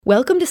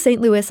Welcome to St.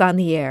 Louis on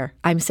the Air.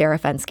 I'm Sarah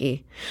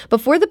Fenske.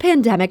 Before the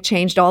pandemic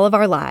changed all of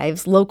our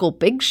lives, local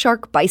Big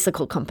Shark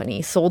Bicycle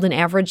Company sold an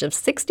average of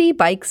 60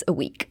 bikes a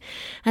week.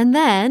 And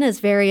then, as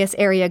various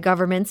area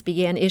governments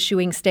began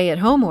issuing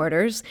stay-at-home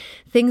orders,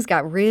 things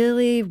got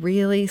really,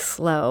 really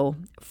slow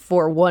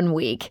for 1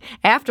 week.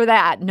 After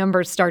that,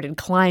 numbers started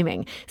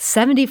climbing.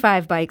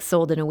 75 bikes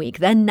sold in a week,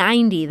 then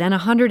 90, then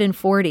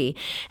 140.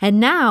 And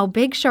now,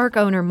 Big Shark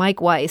owner Mike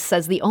Weiss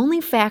says the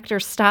only factor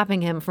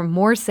stopping him from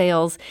more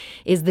sales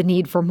is the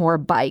need for more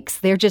bikes.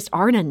 There just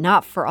aren't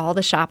enough for all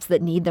the shops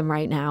that need them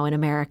right now in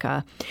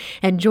America.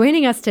 And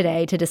joining us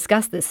today to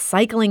discuss this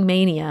cycling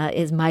mania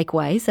is Mike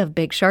Weiss of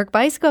Big Shark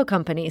Bicycle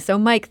Company. So,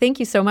 Mike, thank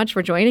you so much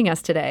for joining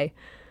us today.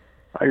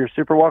 Oh, you're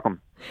super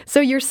welcome.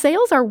 So your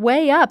sales are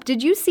way up.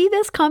 Did you see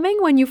this coming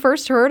when you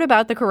first heard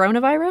about the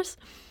coronavirus?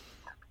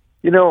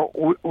 You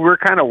know, we're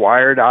kind of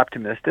wired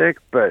optimistic,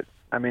 but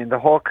I mean, the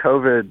whole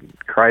COVID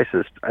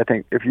crisis, I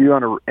think if you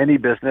own any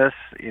business,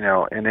 you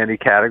know, in any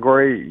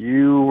category,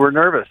 you were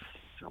nervous.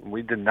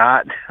 We did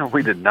not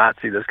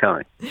see this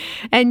coming.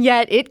 And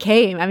yet it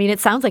came. I mean,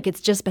 it sounds like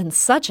it's just been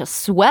such a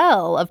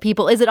swell of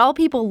people. Is it all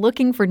people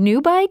looking for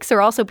new bikes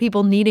or also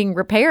people needing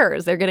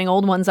repairs? They're getting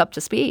old ones up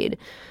to speed.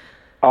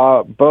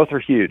 Both are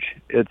huge.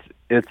 It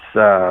is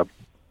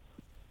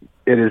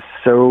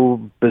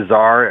so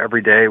bizarre.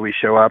 Every day we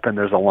show up and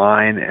there's a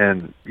line,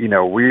 and you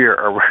know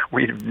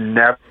we've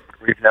never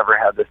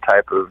had this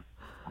type of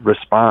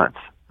response.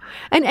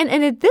 And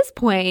at this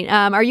point,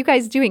 are you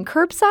guys doing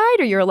curbside,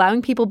 or you're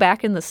allowing people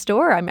back in the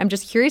store? I'm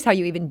just curious how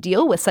you even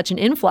deal with such an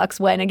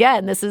influx when,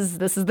 again, this is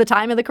the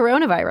time of the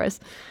coronavirus.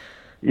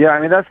 Yeah, I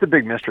mean that's the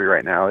big mystery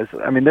right now.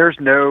 There's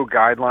no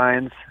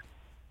guidelines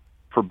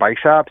for bike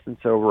shops, and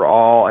so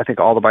I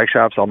think all the bike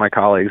shops, all my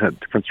colleagues at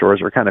different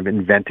stores are kind of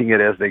inventing it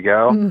as they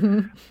go. Mm-hmm.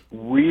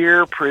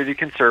 We're pretty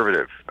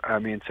conservative. I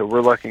mean, so we're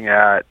looking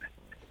at,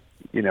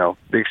 you know,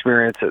 the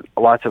experience at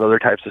lots of other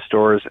types of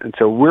stores, and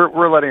so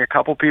we're letting a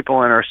couple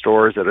people in our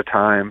stores at a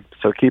time,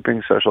 so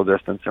keeping social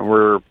distance, and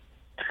we're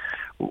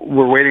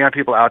waiting on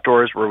people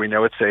outdoors where we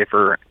know it's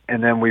safer,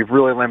 and then we've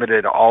really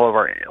limited all of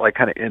our like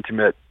kind of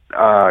intimate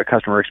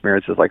customer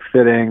experiences like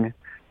fitting,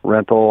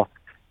 rental,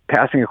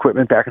 passing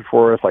equipment back and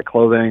forth, like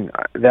clothing,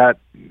 that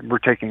we're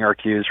taking our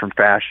cues from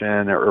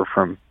fashion or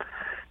from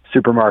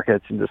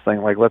supermarkets and just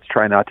saying, like, let's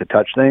try not to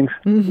touch things,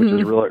 mm-hmm. which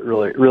is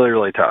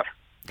really tough.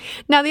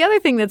 Now, the other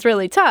thing that's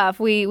really tough,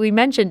 we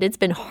mentioned it's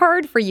been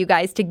hard for you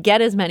guys to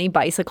get as many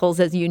bicycles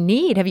as you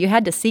need. Have you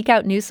had to seek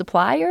out new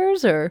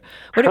suppliers or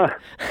what?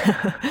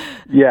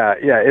 Yeah.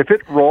 If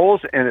it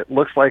rolls and it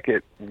looks like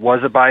it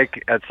was a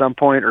bike at some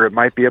point, or it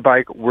might be a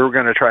bike, we're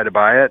going to try to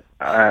buy it.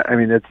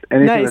 It's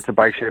anything That's a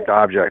bike-shaped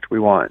object we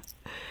want.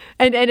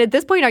 And at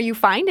this point, are you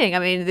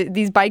finding,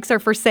 these bikes are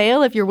for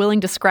sale if you're willing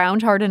to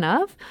scrounge hard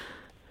enough?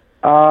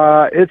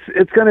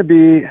 It's going to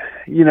be,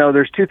 you know,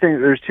 there's two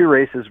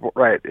races,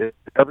 right?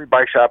 Every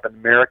bike shop in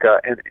America,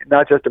 and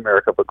not just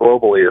America, but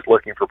globally, is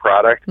looking for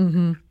product.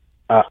 Mm-hmm.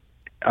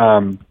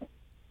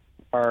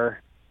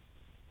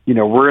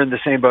 We're in the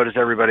same boat as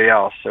everybody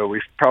else, so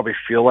we probably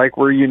feel like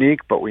we're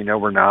unique, but we know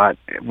we're not.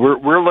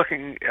 We're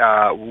looking,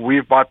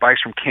 we've bought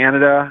bikes from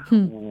Canada,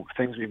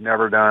 things we've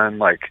never done,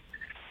 like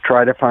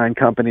try to find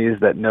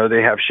companies that know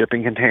they have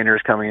shipping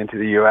containers coming into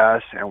the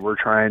U.S., and we're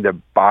trying to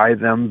buy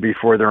them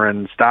before they're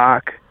in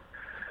stock.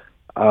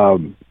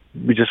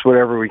 We just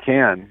whatever we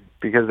can,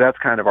 because that's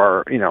kind of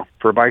our, you know,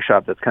 for a bike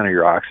shop, that's kind of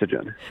your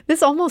oxygen.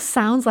 This almost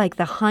sounds like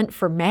the hunt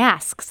for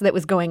masks that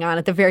was going on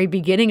at the very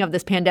beginning of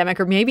this pandemic,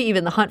 or maybe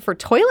even the hunt for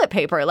toilet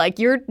paper. Like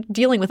you're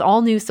dealing with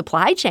all new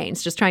supply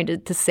chains, just trying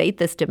to sate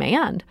this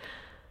demand.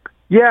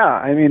 Yeah,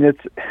 I mean,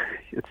 it's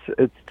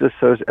just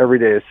so, every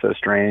day is so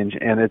strange,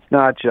 and it's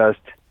not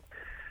just,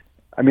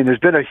 there's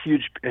been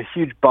a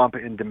huge bump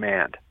in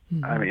demand.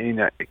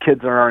 Mm-hmm. Kids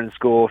that aren't in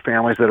school,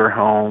 families that are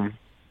home.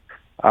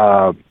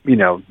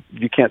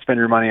 You can't spend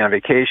your money on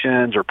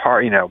vacations or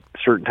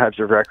certain types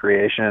of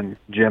recreation.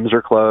 Gyms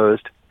are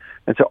closed,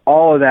 and so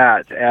all of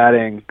that's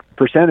adding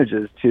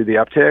percentages to the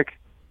uptick.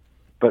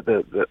 But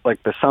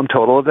the sum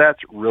total of that's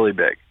really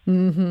big.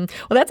 Mm-hmm.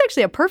 Well, that's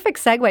actually a perfect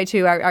segue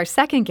to our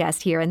second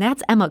guest here, and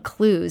that's Emma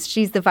Clues.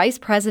 She's the Vice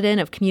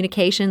President of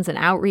Communications and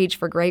Outreach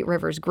for Great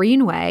Rivers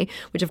Greenway,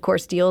 which, of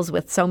course, deals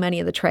with so many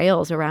of the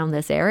trails around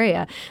this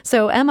area.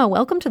 So, Emma,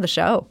 welcome to the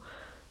show.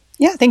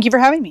 Yeah, thank you for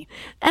having me.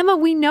 Emma,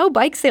 we know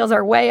bike sales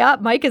are way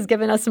up. Mike has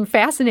given us some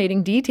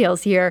fascinating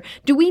details here.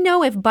 Do we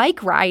know if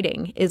bike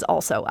riding is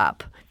also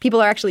up?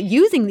 People are actually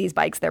using these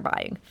bikes they're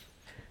buying.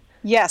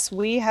 Yes,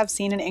 we have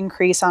seen an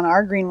increase on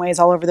our greenways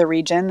all over the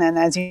region. And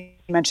as you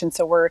mentioned,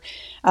 so we're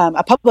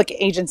a public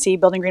agency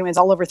building greenways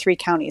all over 3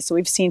 counties. So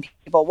we've seen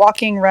people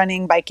walking,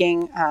 running,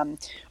 biking,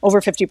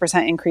 over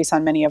 50% increase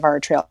on many of our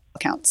trail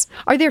counts.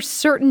 Are there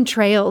certain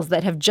trails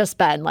that have just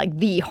been like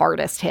the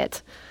hardest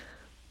hit?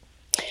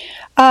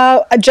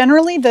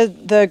 Generally,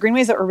 the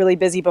greenways that were really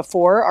busy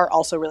before are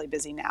also really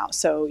busy now.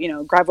 So,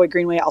 Gravois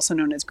Greenway, also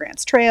known as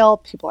Grants Trail,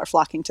 people are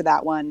flocking to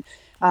that one.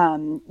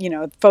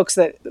 Folks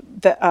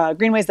the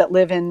greenways that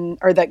live in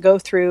or that go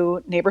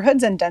through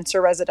neighborhoods and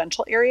denser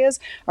residential areas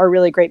are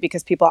really great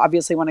because people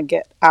obviously want to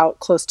get out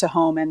close to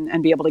home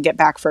and be able to get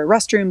back for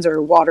restrooms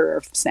or water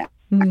or snacks.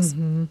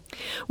 Mm-hmm.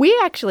 We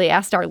actually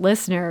asked our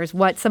listeners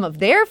what some of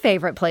their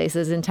favorite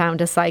places in town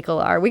to cycle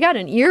are. We got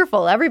an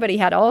earful. Everybody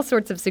had all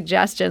sorts of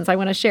suggestions. I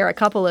want to share a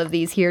couple of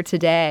these here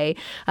today.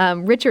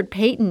 Richard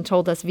Payton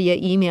told us via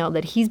email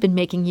that he's been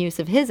making use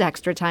of his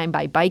extra time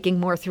by biking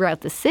more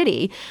throughout the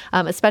city,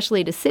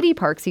 especially to city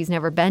parks he's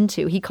never been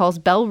to. He calls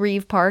Belle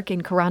Reve Park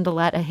in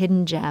Carondelet a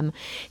hidden gem.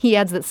 He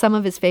adds that some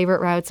of his favorite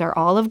routes are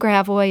all of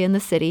Gravois in the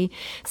city,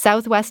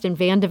 Southwest and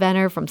Van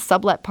Deventer from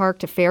Sublet Park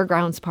to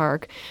Fairgrounds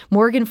Park,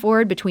 Morgan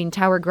Ford between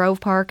Tower Grove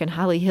Park and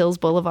Holly Hills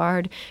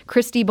Boulevard,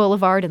 Christie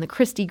Boulevard and the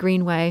Christie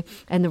Greenway,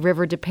 and the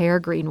River des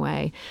Peres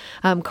Greenway.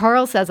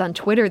 Carl says on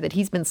Twitter that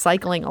he's been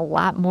cycling a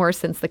lot more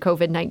since the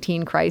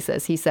COVID-19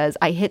 crisis. He says,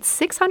 I hit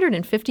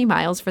 650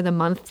 miles for the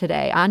month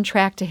today, on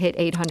track to hit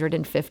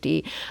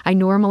 850. I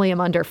normally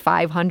am under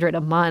 500 a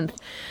month.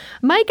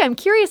 Mike, I'm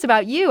curious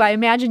about you. I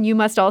imagine you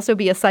must also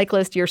be a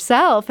cyclist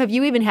yourself. Have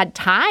you even had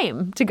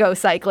time to go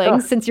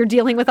cycling since you're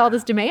dealing with all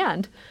this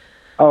demand?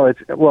 Oh,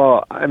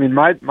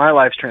 my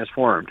life's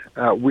transformed.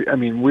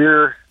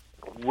 We're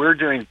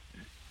doing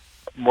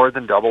more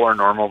than double our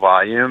normal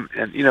volume,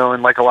 and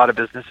and like a lot of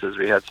businesses,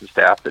 we had some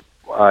staff that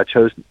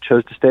chose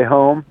to stay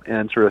home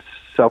and sort of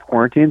self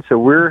quarantine. So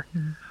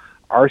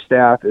our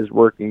staff is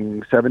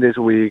working 7 days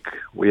a week.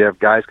 We have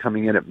guys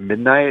coming in at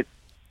midnight,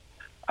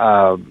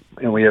 and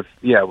we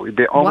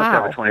almost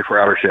have a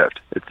 24-hour shift.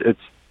 It's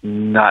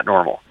not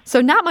normal. So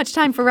not much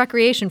time for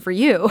recreation for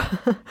you.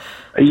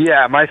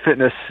 Yeah, my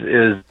fitness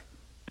is,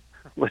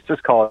 let's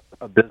just call it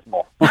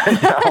abysmal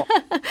right now.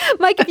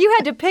 Mike, if you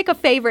had to pick a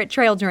favorite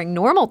trail during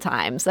normal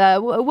times,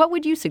 what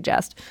would you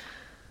suggest?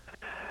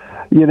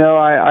 I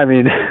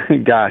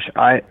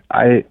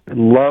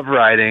love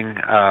riding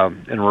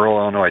in rural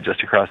Illinois,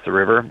 just across the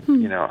river.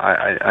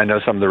 I know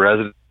some of the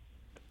residents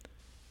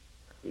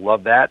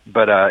love that,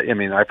 but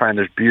I find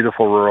there's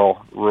beautiful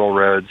rural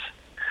roads,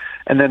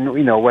 and then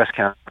West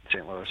County,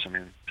 St. Louis.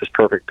 Just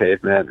perfect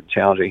pavement and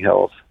challenging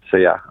hills. So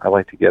yeah, I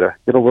like to get a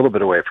little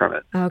bit away from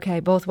it. Okay,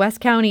 both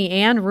West County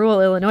and rural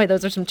Illinois.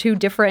 Those are some two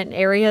different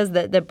areas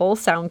that both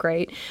sound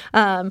great.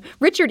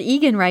 Richard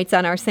Egan writes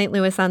on our St.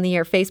 Louis on the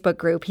Air Facebook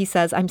group. He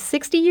says, I'm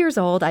 60 years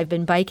old. I've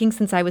been biking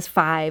since I was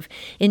 5.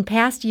 In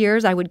past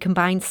years, I would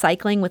combine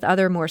cycling with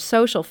other more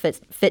social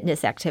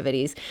fitness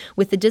activities.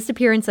 With the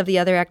disappearance of the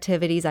other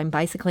activities, I'm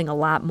bicycling a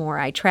lot more.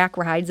 I track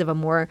rides of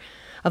more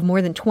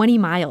than 20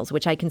 miles,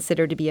 which I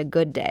consider to be a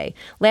good day.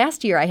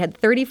 Last year, I had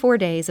 34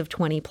 days of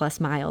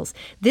 20-plus miles.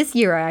 This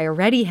year, I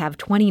already have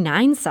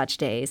 29 such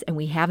days, and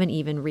we haven't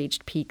even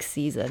reached peak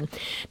season.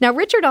 Now,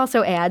 Richard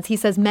also adds, he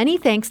says, many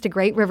thanks to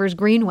Great Rivers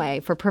Greenway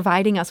for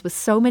providing us with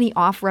so many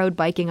off-road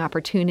biking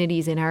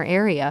opportunities in our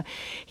area.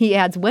 He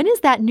adds, when is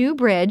that new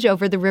bridge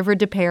over the River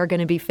des Peres going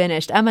to be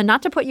finished? Emma,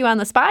 not to put you on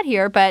the spot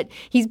here, but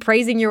he's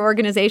praising your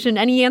organization.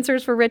 Any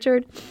answers for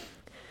Richard?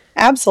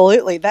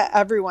 Absolutely. That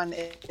everyone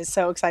is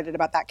so excited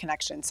about that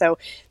connection. So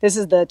this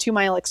is the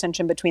 2-mile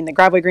extension between the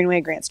Gravois Greenway,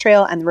 Grants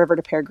Trail, and the River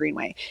des Peres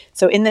Greenway.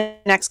 So in the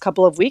next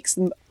couple of weeks,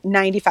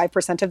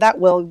 95% of that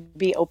will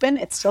be open.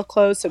 It's still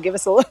closed, so give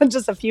us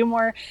just a few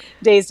more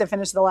days to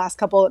finish the last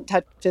couple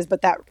touches.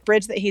 But that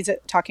bridge that he's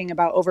talking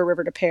about over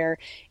River des Peres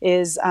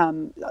is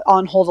on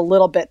hold a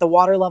little bit. The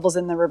water levels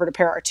in the River des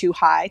Peres are too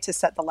high to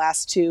set the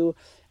last two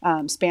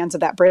spans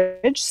of that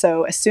bridge.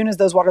 So as soon as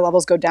those water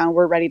levels go down,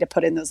 we're ready to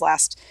put in those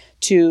last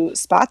 2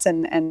 spots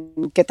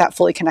and get that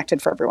fully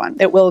connected for everyone.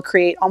 It will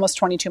create almost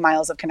 22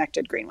 miles of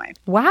connected greenway.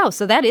 Wow.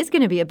 So that is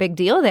going to be a big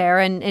deal there.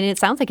 And it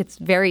sounds like it's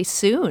very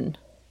soon.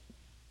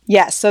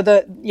 Yes. So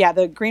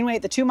the greenway,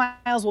 the 2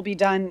 miles will be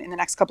done in the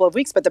next couple of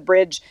weeks, but the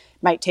bridge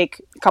might take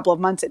a couple of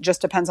months. It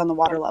just depends on the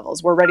water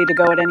levels. We're ready to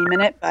go at any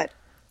minute, but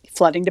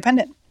flooding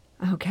dependent.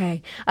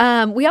 Okay.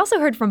 We also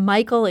heard from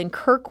Michael in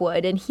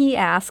Kirkwood, and he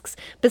asks,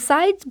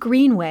 besides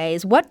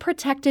greenways, what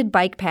protected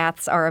bike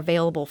paths are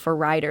available for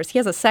riders? He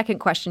has a second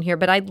question here,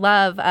 but I'd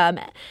love,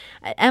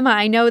 Emma,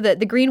 I know that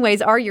the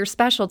greenways are your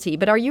specialty,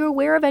 but are you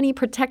aware of any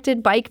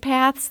protected bike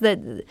paths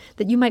that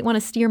you might want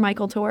to steer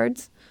Michael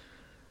towards?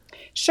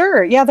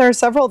 Sure. Yeah, there are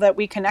several that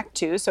we connect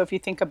to. So if you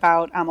think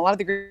about a lot of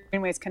the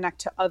greenways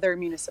connect to other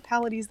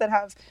municipalities that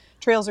have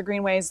trails or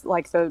greenways,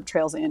 like the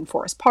trails in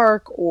Forest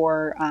Park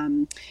or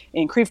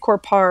in Creve Coeur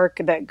Park,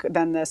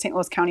 then the St.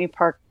 Louis County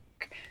Park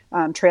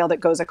trail that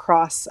goes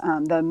across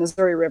the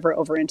Missouri River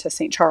over into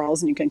St.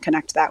 Charles, and you can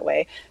connect that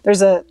way.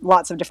 There's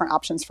lots of different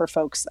options for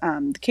folks.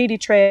 The Katy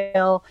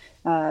Trail,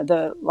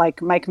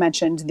 like Mike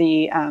mentioned,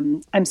 the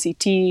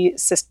MCT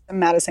system,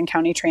 Madison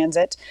County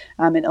Transit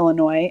in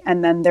Illinois.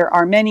 And then there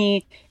are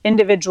many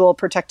individual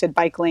protected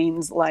bike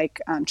lanes like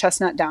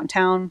Chestnut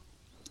downtown,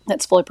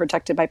 that's fully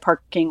protected by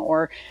parking,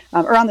 or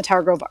around the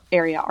Tower Grove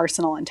area,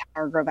 Arsenal and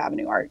Tower Grove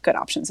Avenue are good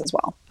options as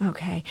well.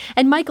 Okay.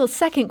 And Michael's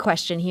second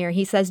question here,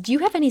 he says, do you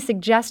have any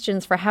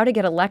suggestions for how to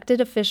get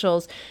elected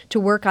officials to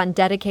work on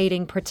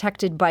dedicating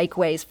protected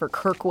bikeways for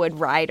Kirkwood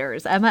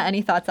riders? Emma,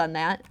 any thoughts on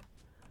that?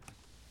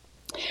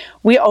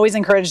 We always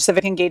encourage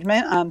civic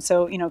engagement.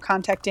 So,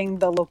 contacting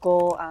the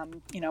local,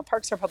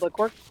 parks or public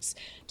works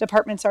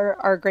departments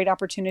are great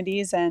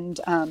opportunities, and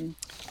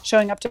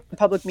showing up to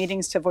public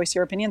meetings to voice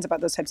your opinions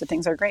about those types of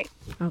things are great.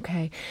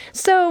 Okay.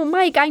 So,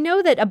 Mike, I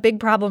know that a big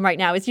problem right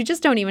now is you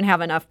just don't even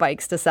have enough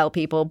bikes to sell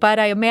people, but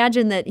I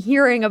imagine that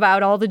hearing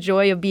about all the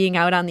joy of being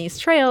out on these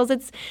trails,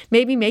 it's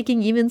maybe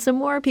making even some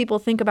more people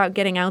think about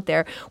getting out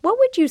there. What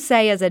would you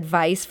say as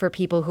advice for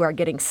people who are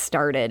getting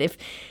started?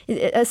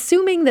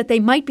 Assuming that they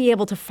might be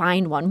able to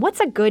find one, what's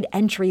a good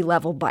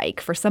entry-level bike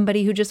for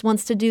somebody who just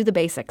wants to do the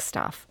basic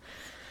stuff?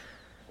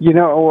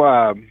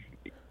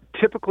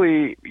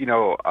 Typically,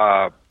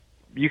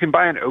 you can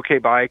buy an okay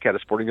bike at a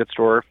sporting goods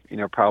store,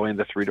 probably in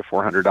the $300 to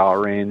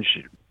 $400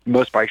 range.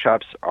 Most bike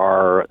shops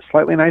are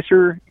slightly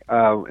nicer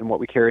in what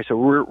we carry. So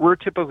we're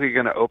typically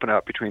going to open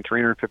up between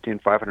 $350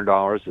 and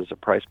 $500 as a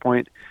price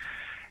point.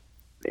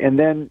 And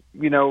then,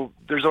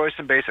 there's always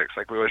some basics.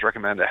 Like we always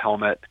recommend a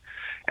helmet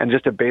and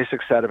just a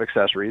basic set of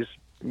accessories.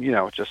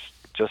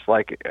 Just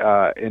like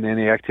in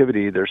any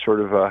activity, there's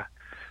sort of a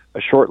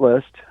short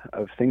list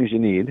of things you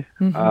need,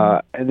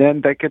 and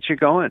then that gets you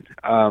going.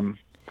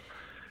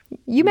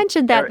 You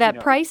mentioned that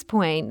price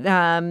point,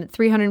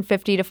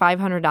 $350 to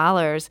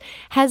 $500.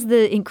 Has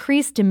the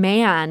increased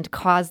demand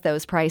caused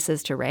those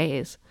prices to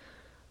raise?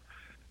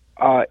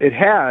 It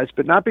has,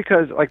 but not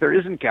because there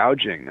isn't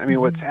gouging. I mean,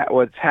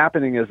 what's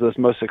happening is those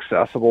most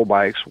accessible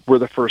bikes were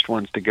the first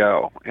ones to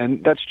go,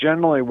 and that's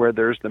generally where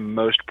there's the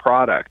most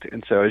product.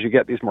 And so, as you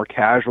get these more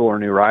casual or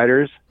new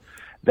riders,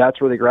 that's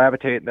where they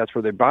gravitate, and that's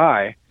where they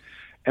buy.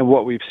 And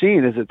what we've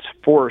seen is it's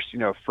forced.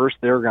 First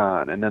they're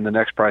gone, and then the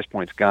next price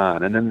point's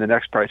gone, and then the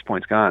next price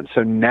point's gone.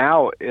 So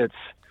now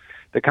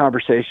the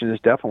conversation is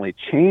definitely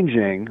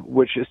changing,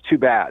 which is too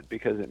bad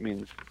because it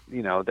means,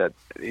 that,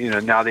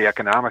 now the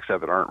economics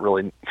of it aren't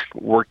really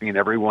working in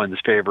everyone's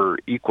favor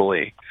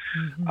equally.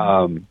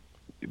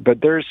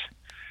 But there's,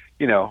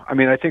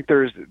 I think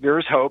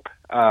there's hope.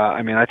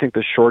 I think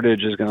the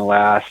shortage is going to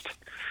last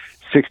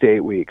 6 to 8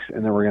 weeks,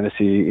 and then we're going to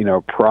see,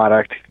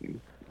 product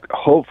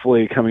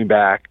hopefully coming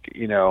back,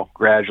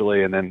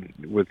 gradually and then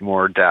with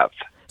more depth.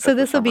 So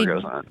this will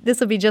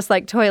be just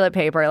like toilet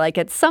paper. Like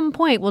at some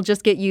point, we'll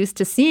just get used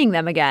to seeing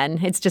them again.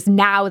 It's just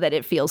now that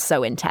it feels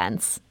so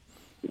intense.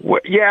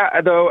 Well,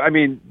 yeah, though,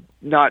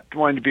 not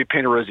wanting to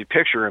paint a rosy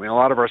picture. A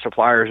lot of our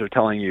suppliers are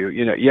telling you,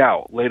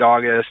 late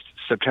August,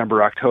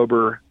 September,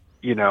 October,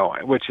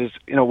 which is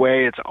in a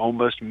way it's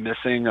almost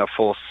missing a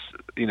full,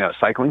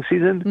 cycling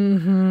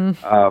season.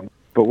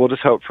 But we'll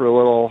just hope for a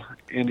little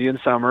Indian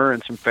summer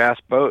and some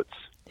fast boats.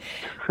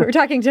 We're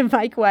talking to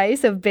Mike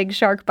Weiss of Big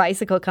Shark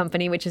Bicycle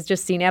Company, which has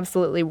just seen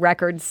absolutely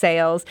record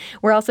sales.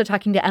 We're also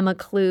talking to Emma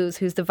Clues,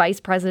 who's the Vice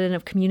President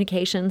of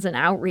Communications and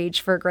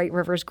Outreach for Great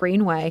Rivers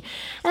Greenway.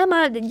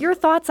 Emma, your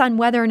thoughts on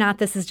whether or not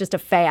this is just a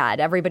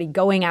fad, everybody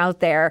going out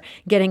there,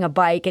 getting a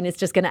bike, and it's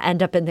just going to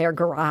end up in their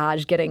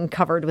garage getting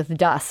covered with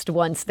dust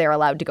once they're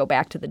allowed to go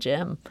back to the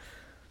gym?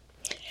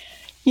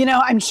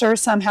 I'm sure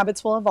some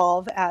habits will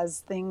evolve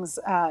as things,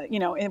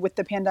 with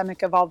the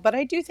pandemic evolve. But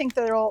I do think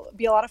that there will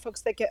be a lot of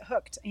folks that get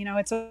hooked.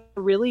 It's a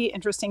really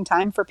interesting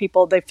time for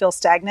people. They feel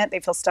stagnant.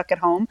 They feel stuck at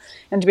home.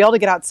 And to be able to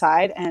get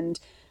outside and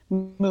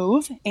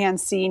move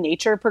and see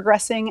nature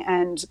progressing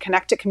and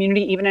connect to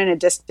community, even in a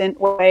distant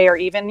way, or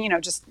even,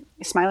 just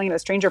smiling at a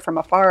stranger from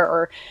afar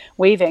or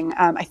waving.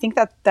 I think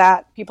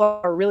that people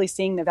are really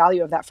seeing the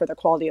value of that for their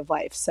quality of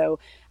life. So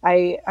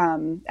I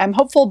am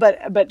hopeful,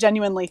 but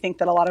genuinely think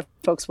that a lot of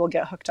folks will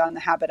get hooked on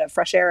the habit of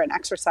fresh air and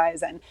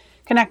exercise and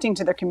connecting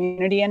to their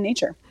community and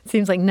nature.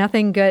 Seems like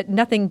nothing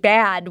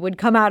bad would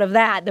come out of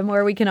that the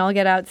more we can all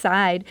get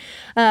outside.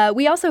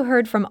 We also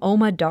heard from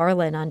Oma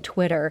Darlin on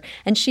Twitter,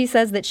 and she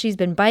says that she's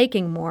been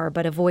biking more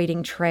but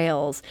avoiding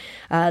trails.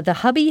 The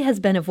hubby has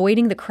been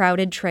avoiding the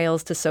crowded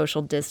trails to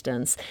social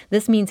distance.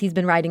 This means he's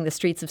been riding the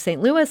streets of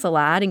St. Louis a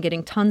lot and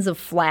getting tons of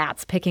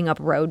flats, picking up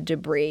road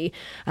debris.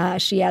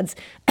 She adds,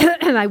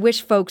 I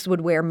wish folks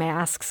would wear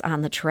masks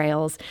on the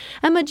trails.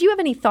 Emma, do you have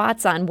any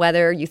thoughts on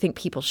whether you think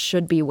people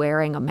should be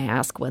wearing a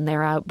mask when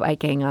they're out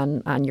biking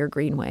on your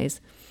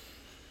greenways?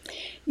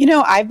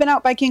 I've been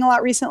out biking a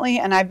lot recently,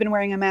 and I've been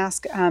wearing a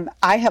mask.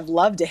 I have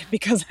loved it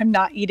because I'm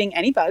not eating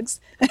any bugs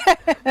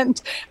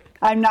and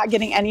I'm not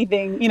getting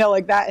anything,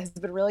 like that has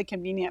been really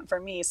convenient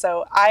for me.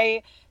 So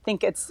I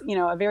think it's,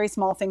 a very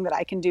small thing that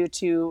I can do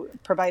to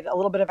provide a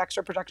little bit of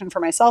extra protection for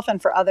myself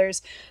and for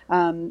others.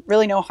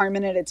 Really no harm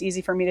in it. It's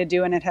easy for me to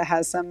do, and it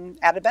has some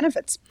added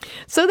benefits.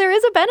 So there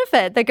is a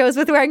benefit that goes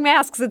with wearing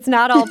masks. It's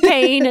not all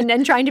pain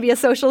and trying to be a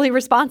socially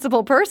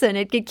responsible person.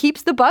 It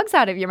keeps the bugs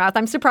out of your mouth.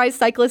 I'm surprised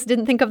cyclists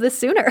didn't think of this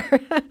sooner.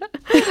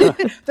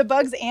 The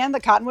bugs and the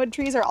cottonwood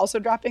trees are also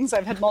dropping. So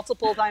I've had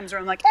multiple times where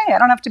I'm like, hey, I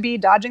don't have to be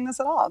dodging this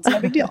at all. It's no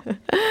big deal.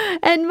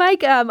 And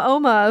Mike,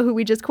 Oma, who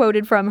we just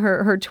quoted from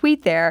her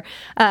tweet there,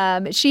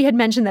 she had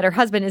mentioned that her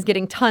husband is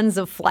getting tons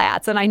of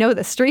flats. And I know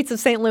the streets of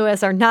St.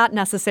 Louis are not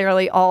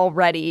necessarily all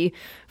ready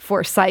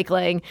for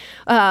cycling.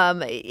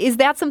 Is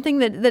that something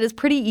that is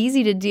pretty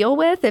easy to deal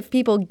with if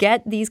people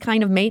get these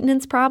kind of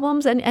maintenance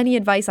problems? And any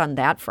advice on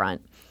that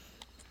front?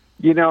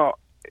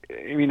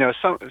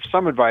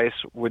 Some advice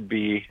would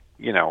be,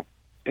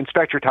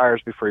 inspect your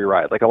tires before you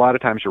ride. Like a lot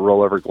of times you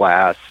roll over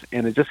glass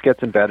and it just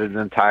gets embedded in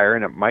the tire,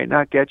 and it might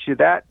not get you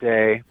that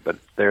day, but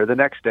it's there the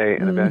next day,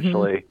 and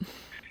eventually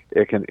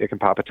it can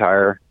pop a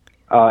tire.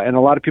 And a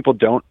lot of people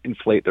don't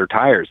inflate their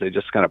tires. They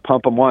just kind of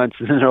pump them once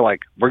and then they're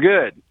like, we're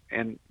good.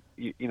 And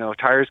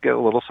tires get a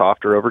little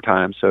softer over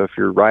time. So if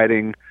you're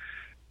riding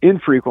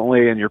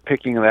infrequently and you're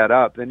picking that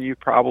up, then you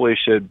probably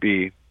should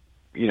be,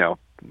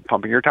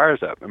 pumping your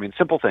tires up. I mean,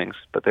 simple things,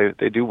 but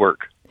they do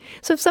work.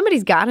 So if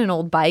somebody's got an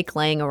old bike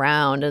laying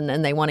around and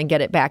then they want to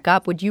get it back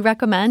up, would you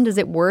recommend, is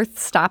it worth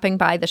stopping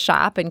by the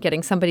shop and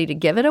getting somebody to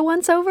give it a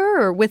once over?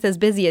 Or with as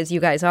busy as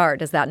you guys are,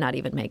 does that not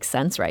even make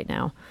sense right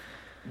now?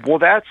 Well,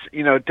 that's,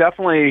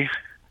 definitely,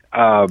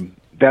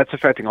 that's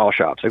affecting all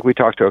shops. Like we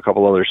talked to a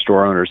couple other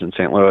store owners in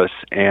St. Louis,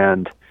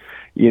 and,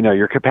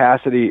 your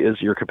capacity is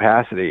your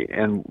capacity.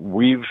 And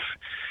we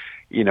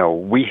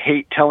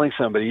hate telling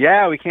somebody,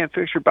 we can't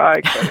fix your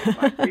bike, but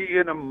it might be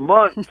in a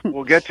month.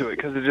 We'll get to it,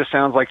 because it just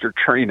sounds like you're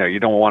you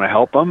don't want to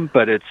help them.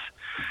 But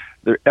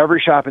every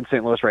shop in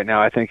St. Louis right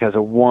now, I think, has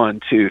a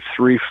 1, 2,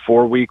 3,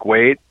 4 week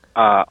wait.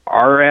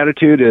 Our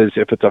attitude is,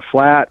 if it's a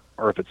flat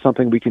or if it's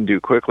something we can do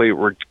quickly,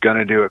 we're going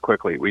to do it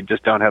quickly. We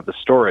just don't have the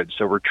storage.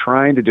 So we're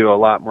trying to do a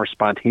lot more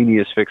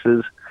spontaneous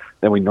fixes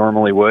than we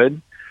normally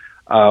would.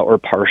 Or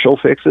partial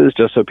fixes,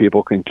 just so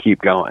people can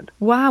keep going.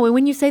 Wow. And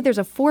when you say there's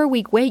a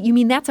 4-week wait, you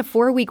mean that's a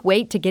 4-week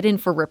wait to get in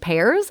for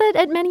repairs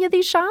at many of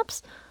these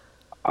shops?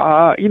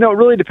 It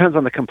really depends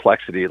on the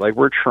complexity. Like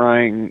we're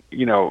trying,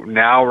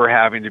 now we're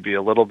having to be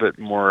a little bit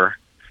more,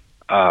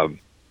 I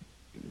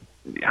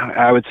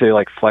would say,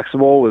 like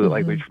flexible with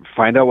like we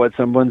find out what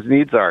someone's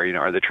needs are.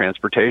 Are they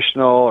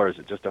transportational, or is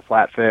it just a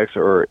flat fix,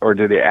 or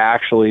do they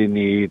actually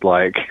need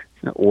like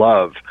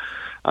love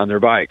on their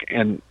bike?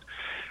 And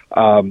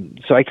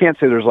so I can't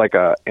say there's like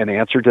an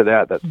answer to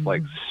that's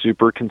like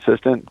super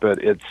consistent, but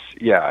it's,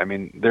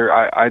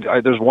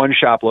 there's one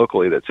shop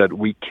locally that said,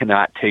 we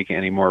cannot take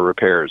any more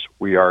repairs.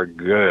 We are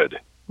good.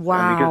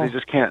 Wow. Because they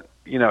just can't,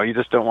 you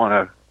just don't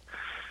want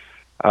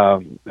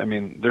to,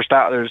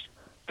 there's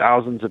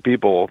thousands of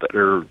people that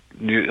are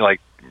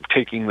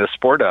taking the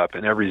sport up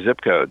in every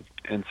zip code.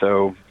 And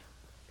so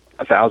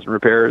 1,000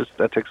 repairs,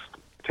 that takes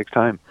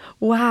time.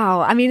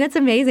 Wow. I mean, that's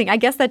amazing. I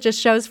guess that just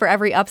shows for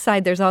every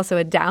upside, there's also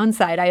a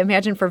downside. I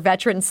imagine for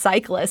veteran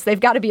cyclists,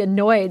 they've got to be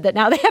annoyed that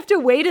now they have to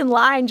wait in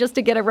line just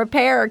to get a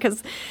repair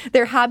because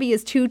their hobby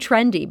is too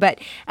trendy. But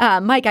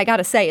Mike, I got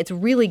to say, it's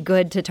really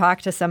good to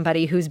talk to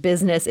somebody whose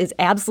business is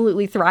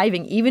absolutely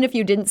thriving, even if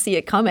you didn't see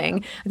it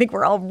coming. I think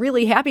we're all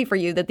really happy for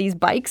you that these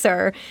bikes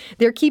they're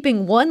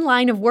keeping one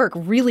line of work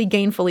really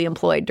gainfully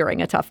employed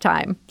during a tough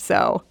time.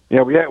 So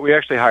yeah, we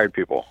actually hired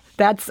people.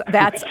 That's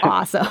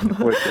awesome. And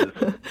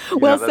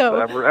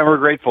we're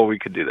grateful we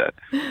could do that.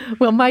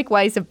 Well, Mike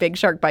Weiss of Big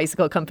Shark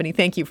Bicycle Company,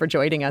 thank you for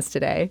joining us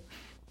today.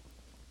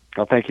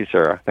 Well, thank you,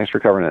 Sarah. Thanks for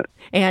covering it.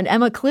 And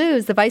Emma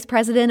Clues, the Vice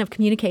President of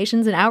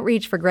Communications and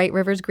Outreach for Great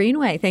Rivers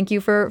Greenway. Thank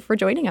you for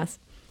joining us.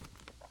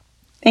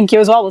 Thank you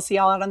as well. We'll see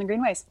y'all out on the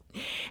greenways.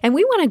 And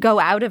we want to go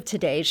out of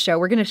today's show.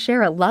 We're going to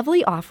share a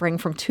lovely offering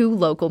from 2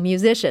 local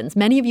musicians.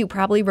 Many of you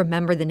probably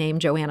remember the name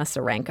Joanna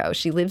Cerenko.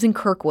 She lives in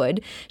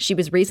Kirkwood. She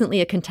was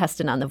recently a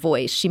contestant on The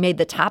Voice. She made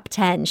the top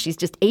 10. She's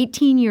just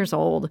 18 years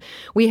old.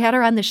 We had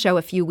her on the show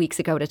a few weeks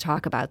ago to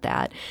talk about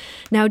that.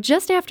 Now,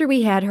 just after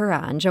we had her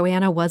on,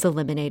 Joanna was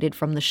eliminated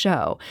from the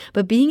show.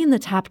 But being in the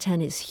top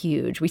 10 is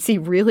huge. We see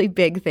really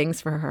big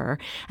things for her.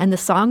 And the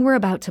song we're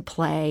about to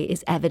play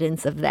is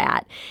evidence of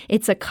that.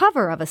 It's a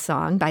cover of a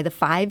song by the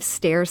 5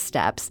 Stair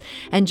Steps,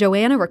 and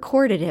Joanna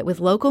recorded it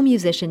with local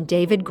musician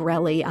David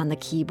Grelly on the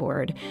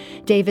keyboard.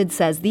 David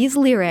says these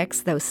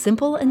lyrics, though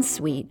simple and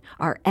sweet,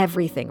 are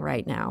everything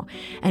right now.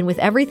 And with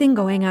everything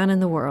going on in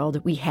the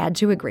world, we had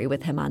to agree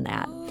with him on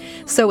that.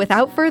 So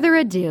without further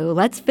ado,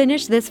 let's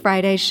finish this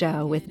Friday's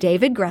show with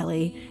David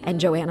Grelly and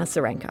Joanna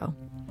Cerenko.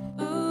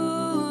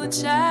 Ooh,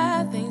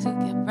 child, things will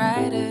get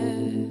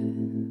brighter.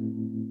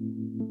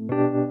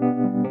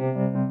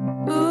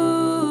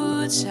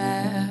 Ooh,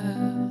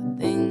 child,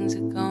 things are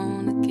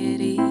gonna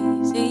get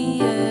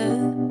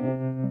easier.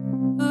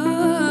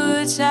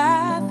 Ooh,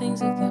 child,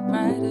 things will get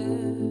brighter.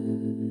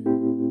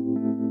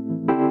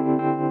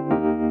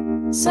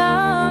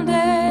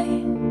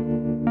 Someday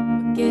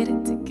we'll get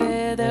it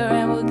together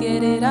and we'll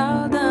get it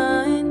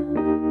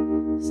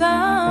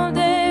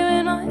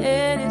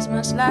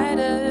much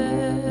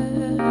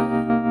lighter.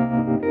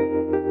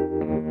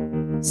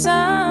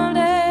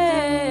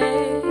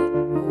 Someday,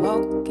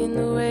 walk in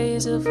the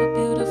ways of a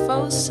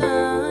beautiful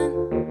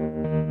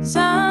sun.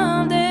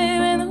 Someday,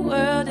 when the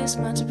world is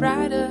much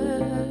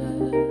brighter.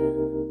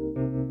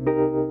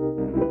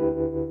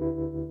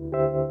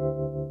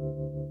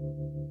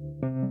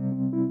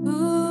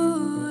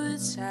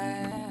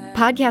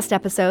 Podcast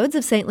episodes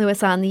of St.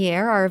 Louis on the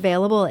Air are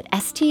available at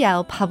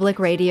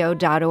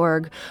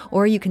stlpublicradio.org,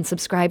 or you can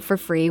subscribe for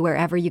free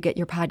wherever you get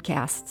your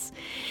podcasts.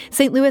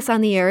 St. Louis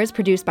on the Air is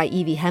produced by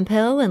Evie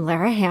Hemphill and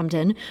Lara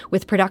Hamden,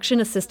 with production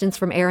assistance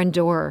from Aaron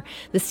Dorr.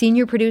 The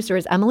senior producer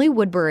is Emily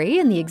Woodbury,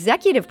 and the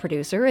executive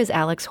producer is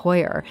Alex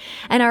Hoyer.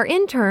 And our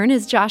intern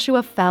is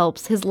Joshua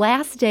Phelps. His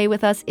last day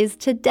with us is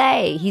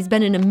today. He's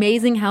been an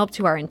amazing help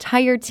to our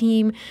entire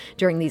team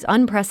during these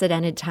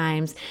unprecedented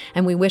times,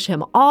 and we wish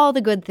him all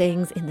the good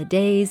things in the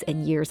days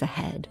and years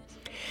ahead.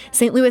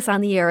 St. Louis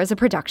on the Air is a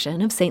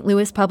production of St.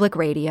 Louis Public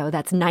Radio.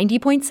 That's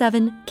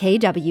 90.7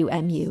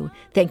 KWMU.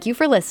 Thank you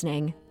for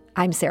listening.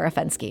 I'm Sarah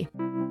Fenske.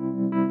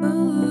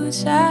 Ooh,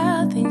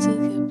 child, things will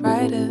get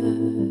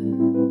brighter.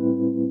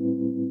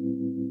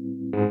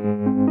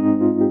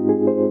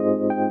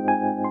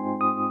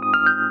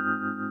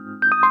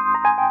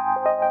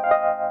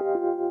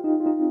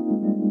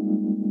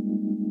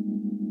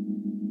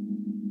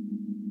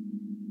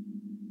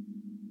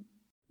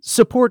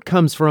 Support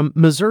comes from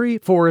Missouri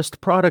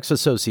Forest Products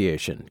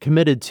Association,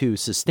 committed to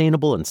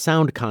sustainable and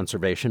sound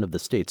conservation of the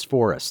state's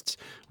forests,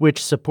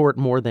 which support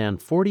more than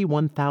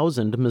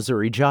 41,000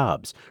 Missouri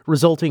jobs,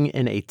 resulting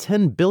in a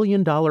 $10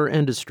 billion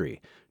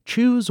industry.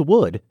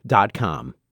 ChooseWood.com.